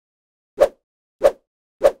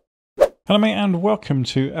Hello mate, and welcome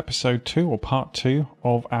to episode 2 or part 2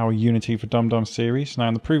 of our Unity for Dum Dum series. Now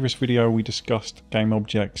in the previous video we discussed game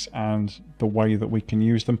objects and the way that we can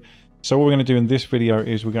use them. So what we're going to do in this video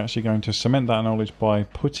is we're actually going to cement that knowledge by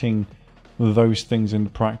putting those things into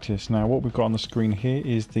practice. Now what we've got on the screen here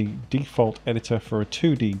is the default editor for a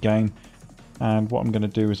 2D game, and what I'm going to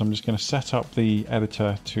do is I'm just going to set up the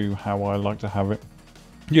editor to how I like to have it.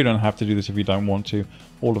 You don't have to do this if you don't want to.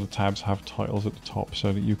 All of the tabs have titles at the top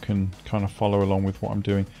so that you can kind of follow along with what I'm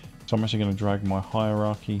doing. So I'm actually going to drag my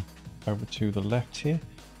hierarchy over to the left here,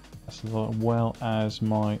 as well as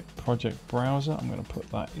my project browser. I'm going to put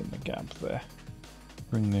that in the gap there.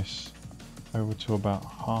 Bring this over to about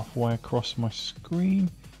halfway across my screen.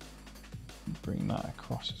 Bring that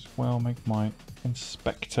across as well. Make my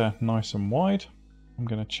inspector nice and wide. I'm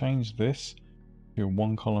going to change this to a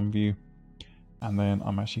one column view. And then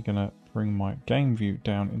I'm actually going to bring my game view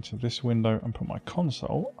down into this window and put my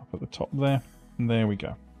console up at the top there. And there we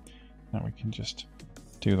go. Now we can just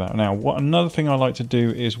do that. Now, another thing I like to do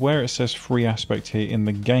is where it says free aspect here in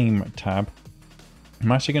the game tab,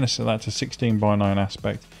 I'm actually going to set that to 16:9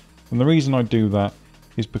 aspect. And the reason I do that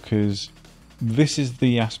is because this is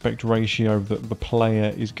the aspect ratio that the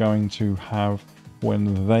player is going to have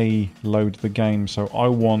when they load the game. So I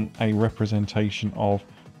want a representation of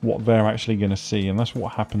what they're actually going to see, and that's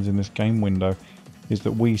what happens in this game window, is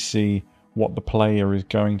that we see what the player is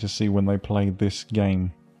going to see when they play this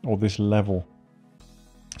game or this level.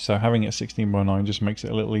 So having it 16:9 just makes it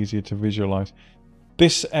a little easier to visualize.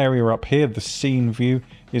 This area up here, the scene view,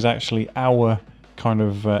 is actually our kind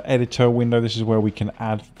of editor window. This is where we can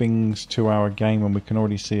add things to our game, and we can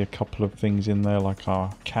already see a couple of things in there like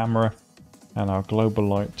our camera and our global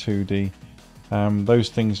light 2D. Those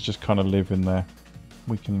things just kind of live in there.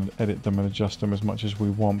 We can edit them and adjust them as much as we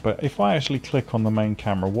want. But if I actually click on the main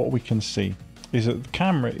camera, what we can see is that the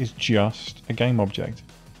camera is just a game object.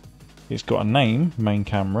 It's got a name, main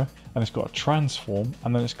camera, and it's got a transform,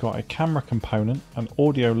 and then it's got a camera component, an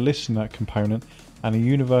audio listener component, and a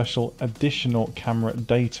universal additional camera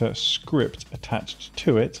data script attached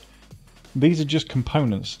to it. These are just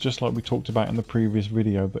components, just like we talked about in the previous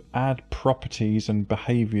video, that add properties and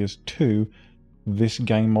behaviors to this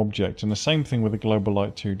game object. And the same thing with the global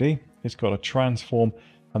light 2D. It's got a transform,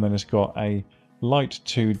 and then it's got a light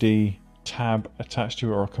 2D tab attached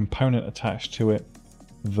to it, or a component attached to it,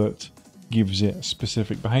 that gives it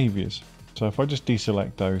specific behaviors. So if I just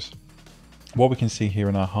deselect those, what we can see here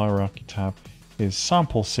in our hierarchy tab is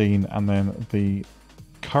sample scene, and then the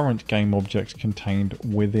current game objects contained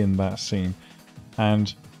within that scene.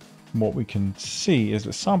 And what we can see is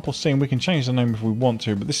that sample scene, we can change the name if we want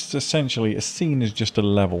to, but this is essentially, a scene is just a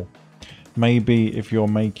level. Maybe if you're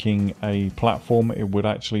making a platform, it would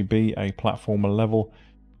actually be a platformer level.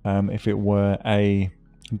 If it were a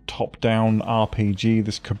top-down RPG,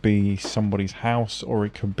 this could be somebody's house, or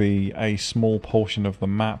it could be a small portion of the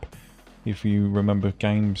map. If you remember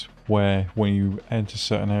games where when you enter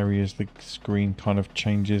certain areas, the screen kind of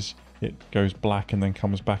changes. It goes black and then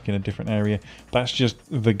comes back in a different area. That's just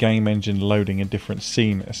the game engine loading a different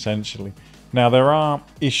scene, essentially. Now, there are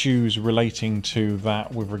issues relating to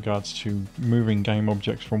that with regards to moving game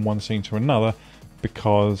objects from one scene to another,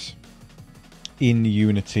 because in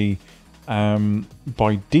Unity,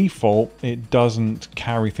 by default, it doesn't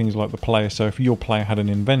carry things like the player. So if your player had an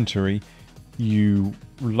inventory, you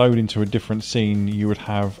load into a different scene, you would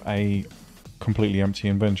have a completely empty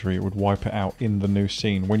inventory. It would wipe it out in the new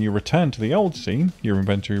scene. When you return to the old scene, your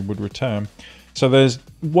inventory would return. So there's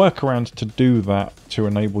workarounds to do that, to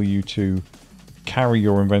enable you to carry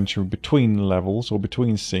your inventory between levels or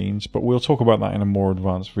between scenes, but we'll talk about that in a more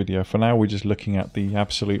advanced video. For now, we're just looking at the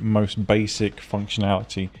absolute most basic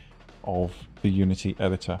functionality of the Unity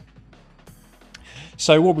editor.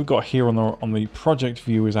 So what we've got here on the project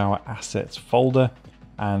view is our assets folder.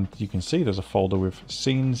 And you can see there's a folder with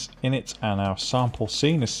scenes in it, and our sample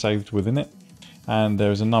scene is saved within it. And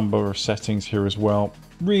there's a number of settings here as well.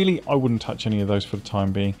 Really, I wouldn't touch any of those for the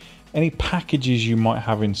time being. Any packages you might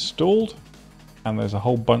have installed, and there's a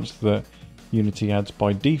whole bunch that Unity adds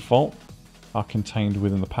by default, are contained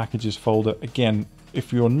within the packages folder. Again,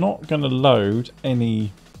 if you're not going to load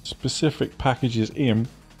any specific packages in,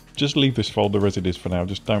 just leave this folder as it is for now.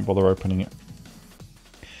 Just don't bother opening it.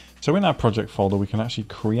 So in our project folder, we can actually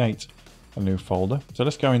create a new folder. So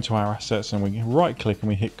let's go into our assets, and we can right click and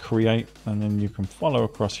we hit create, and then you can follow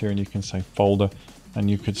across here and you can say folder, and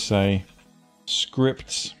you could say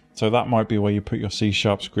scripts. So that might be where you put your C#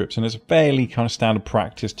 scripts, and it's fairly kind of standard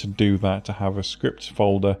practice to do that, to have a scripts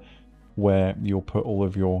folder where you'll put all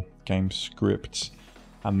of your game scripts,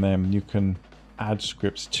 and then you can add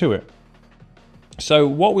scripts to it. So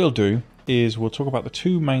what we'll do is we'll talk about the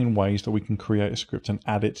two main ways that we can create a script and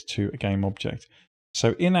add it to a game object.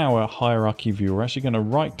 So in our hierarchy view, we're actually going to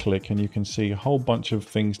right click and you can see a whole bunch of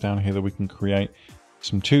things down here that we can create.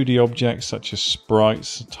 Some 2D objects such as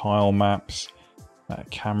sprites, tile maps,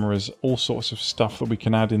 cameras, all sorts of stuff that we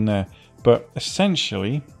can add in there. But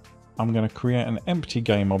essentially, I'm going to create an empty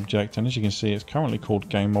game object, and as you can see, it's currently called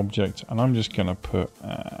game object, and I'm just going to put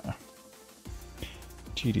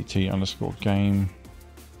gdt_game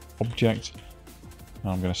object.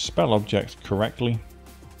 And I'm going to spell object correctly.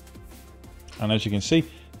 And as you can see,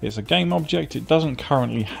 it's a game object. It doesn't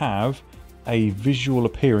currently have a visual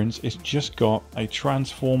appearance. It's just got a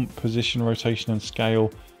transform, position, rotation, and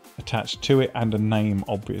scale attached to it, and a name,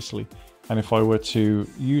 obviously. And if I were to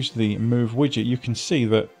use the move widget, you can see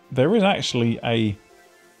that there is actually a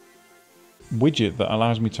widget that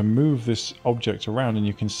allows me to move this object around, and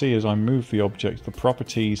you can see as I move the object, the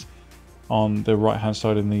properties on the right hand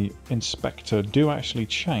side in the inspector do actually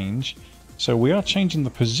change. So we are changing the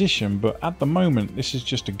position, but at the moment this is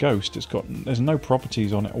just a ghost. There's no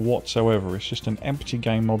properties on it whatsoever. It's just an empty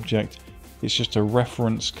game object. It's just a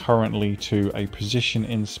reference currently to a position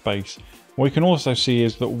in space. What you can also see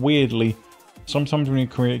is that weirdly, sometimes when you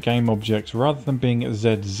create game objects, rather than being at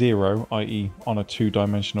Z0, i.e. on a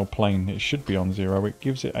two-dimensional plane, it should be on 0, it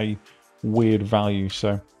gives it a weird value.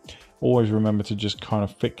 So always remember to just kind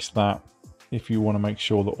of fix that if you want to make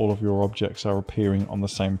sure that all of your objects are appearing on the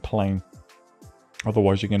same plane.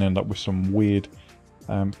 Otherwise you're going to end up with some weird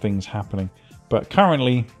things happening. But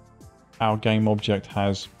currently our game object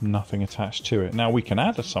has nothing attached to it. Now we can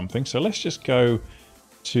add something, so let's just go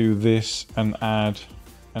to this and add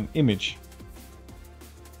an image.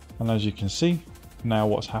 And as you can see, now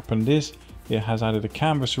what's happened is it has added a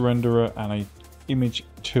canvas renderer and an image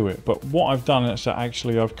to it. But what I've done is that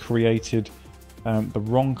actually I've created the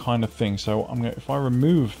wrong kind of thing. So if I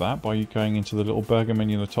remove that by going into the little burger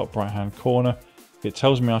menu in the top right hand corner, it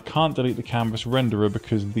tells me I can't delete the canvas renderer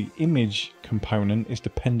because the image component is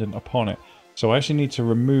dependent upon it. So I actually need to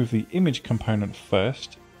remove the image component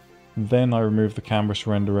first, then I remove the canvas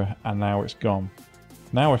renderer, and now it's gone.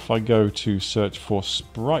 Now if I go to search for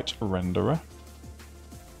sprite renderer,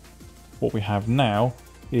 what we have now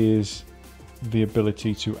is the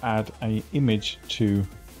ability to add an image to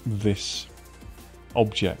this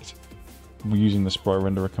object. We're using the sprite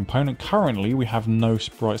renderer component. Currently we have no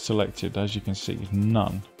sprite selected, as you can see,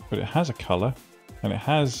 none. But it has a color and it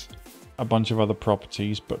has a bunch of other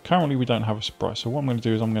properties, but currently we don't have a sprite. So what I'm going to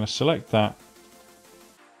do is I'm going to select that,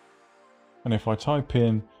 and if I type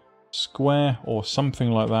in square or something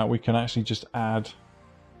like that, we can actually just add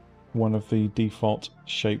one of the default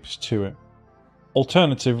shapes to it.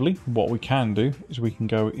 Alternatively, what we can do is we can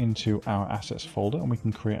go into our assets folder and we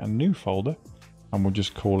can create a new folder, and we'll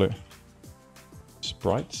just call it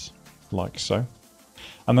sprites, like so.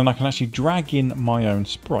 And then I can actually drag in my own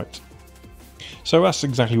sprite. So that's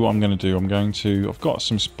exactly what I'm going to do. I've got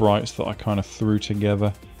some sprites that I kind of threw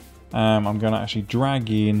together. I'm going to actually drag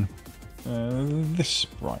in this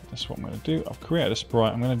sprite. That's what I'm going to do. I've created a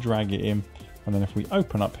sprite, I'm going to drag it in, and then if we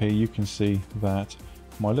open up here, you can see that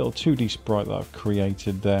my little 2D sprite that I've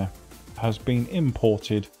created there has been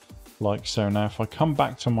imported like so. Now if I come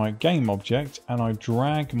back to my game object and I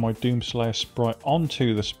drag my Doomslayer sprite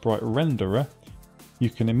onto the sprite renderer, you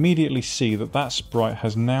can immediately see that that sprite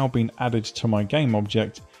has now been added to my game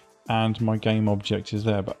object, and my game object is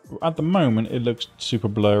there. But at the moment it looks super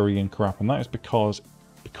blurry and crap, and that is because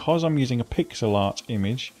I'm using a pixel art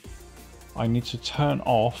image. I need to turn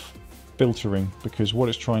off filtering, because what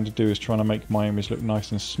it's trying to do is trying to make my image look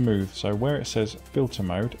nice and smooth. So where it says filter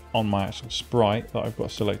mode on my actual sprite that I've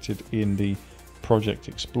got selected in the Project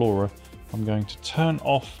Explorer, I'm going to turn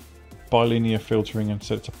off bilinear filtering and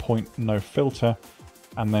set it to point no filter,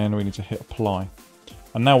 and then we need to hit apply.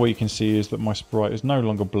 And now what you can see is that my sprite is no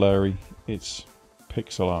longer blurry, it's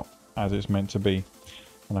pixel art as it's meant to be.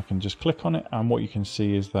 And I can just click on it, and what you can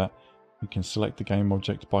see is that you can select the game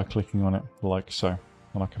object by clicking on it like so.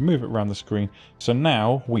 And I can move it around the screen. So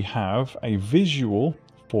now we have a visual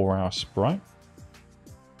for our sprite.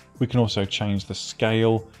 We can also change the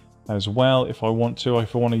scale as well if I want to.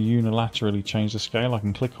 If I want to unilaterally change the scale, I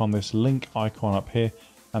can click on this link icon up here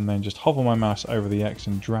and then just hover my mouse over the X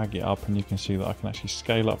and drag it up, and you can see that I can actually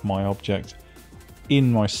scale up my object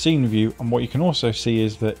in my scene view. And what you can also see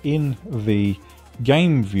is that in the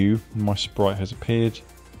game view, my sprite has appeared,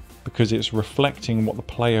 because it's reflecting what the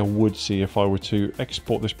player would see if I were to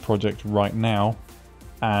export this project right now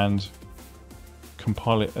and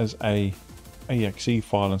compile it as a exe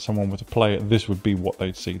file and someone were to play it. This would be what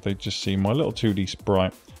they'd see. They'd just see my little 2D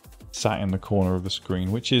sprite sat in the corner of the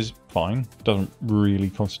screen, which is fine. It doesn't really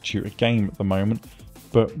constitute a game at the moment,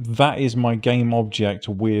 but that is my game object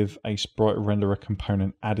with a sprite renderer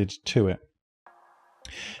component added to it.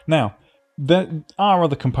 Now, there are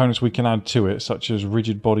other components we can add to it, such as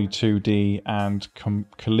rigid body 2D and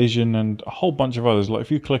collision and a whole bunch of others. Like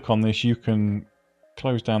if you click on this, you can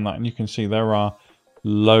close down that and you can see there are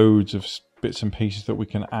loads of bits and pieces that we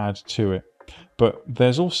can add to it. But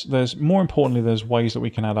there's more importantly, there's ways that we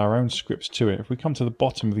can add our own scripts to it. If we come to the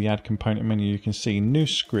bottom of the add component menu, you can see new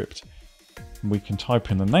script. We can type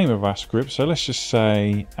in the name of our script. So let's just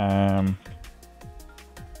say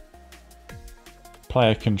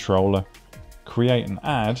player controller, create and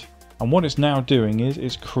add. And what it's now doing is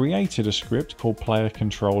it's created a script called player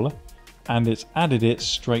controller and it's added it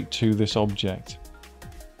straight to this object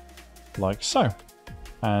like so.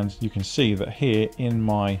 And you can see that here in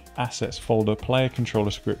my assets folder, player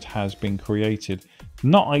controller script has been created.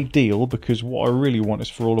 Not ideal, because what I really want is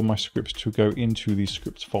for all of my scripts to go into the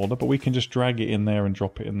scripts folder, but we can just drag it in there and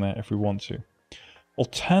drop it in there if we want to.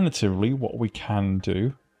 Alternatively, what we can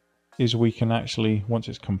do is we can actually, once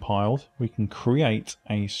it's compiled, we can create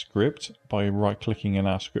a script by right-clicking in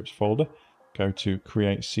our scripts folder, go to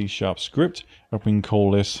create C# script, and we can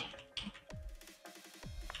call this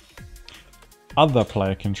other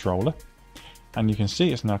player controller, and you can see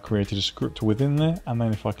it's now created a script within there. And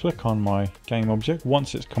then if I click on my game object,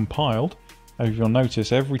 once it's compiled, if you'll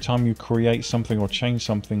notice every time you create something or change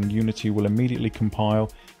something, Unity will immediately compile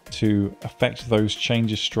to affect those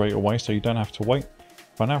changes straight away, so you don't have to wait.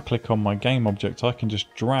 If I now click on my game object, I can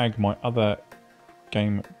just drag my other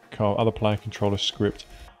player controller script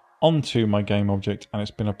onto my game object and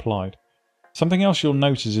it's been applied. Something else you'll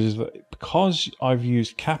notice is that because I've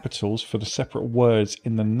used capitals for the separate words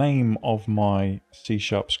in the name of my C#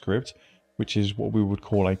 script, which is what we would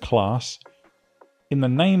call a class, in the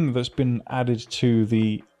name that's been added to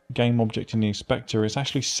the game object in the inspector, it's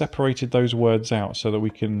actually separated those words out so that we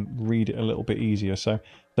can read it a little bit easier. So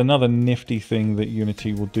another nifty thing that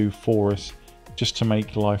Unity will do for us just to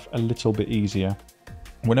make life a little bit easier.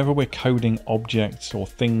 Whenever we're coding objects or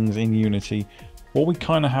things in Unity, what we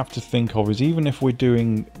kind of have to think of is, even if we're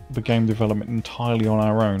doing the game development entirely on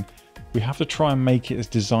our own, we have to try and make it as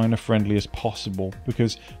designer friendly as possible,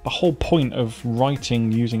 because the whole point of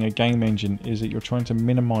writing using a game engine is that you're trying to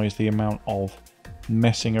minimize the amount of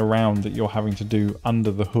messing around that you're having to do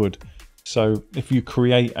under the hood. So if you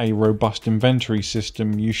create a robust inventory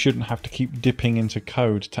system, you shouldn't have to keep dipping into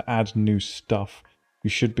code to add new stuff. You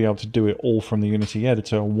should be able to do it all from the Unity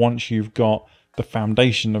editor once you've got the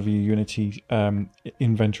foundation of your Unity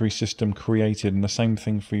inventory system created. And the same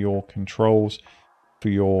thing for your controls, for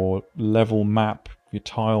your level map, your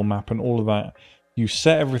tile map and all of that. You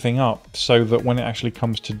set everything up so that when it actually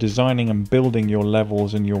comes to designing and building your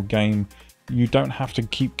levels in your game, you don't have to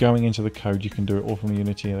keep going into the code. You can do it all from the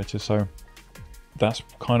Unity editor. So that's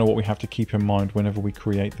kind of what we have to keep in mind whenever we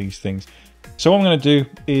create these things. So what I'm going to do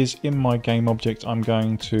is, in my game object, I'm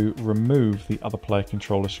going to remove the other player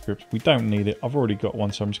controller script. We don't need it. I've already got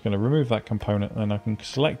one, so I'm just going to remove that component, and then I can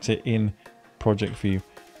select it in project view.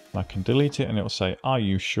 And I can delete it and it'll say, are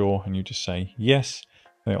you sure? And you just say yes.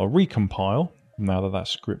 And it'll recompile now that that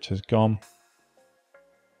script has gone.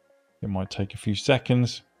 It might take a few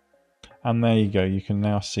seconds. And there you go. You can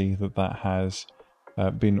now see that that has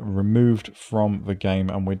been removed from the game,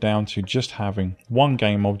 and we're down to just having one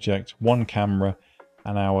game object, one camera,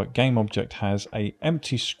 and our game object has an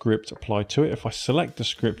empty script applied to it. If I select the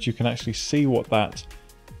script, you can actually see what that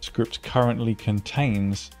script currently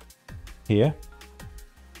contains here.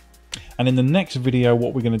 And in the next video,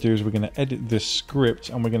 what we're going to do is we're going to edit this script,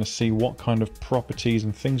 and we're going to see what kind of properties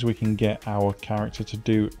and things we can get our character to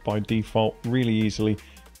do by default really easily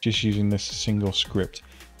just using this single script.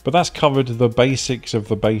 But that's covered the basics of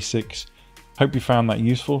the basics. Hope you found that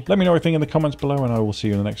useful. Let me know what you think in the comments below, and I will see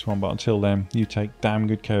you in the next one. But until then, you take damn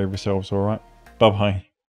good care of yourselves, alright? Bye-bye.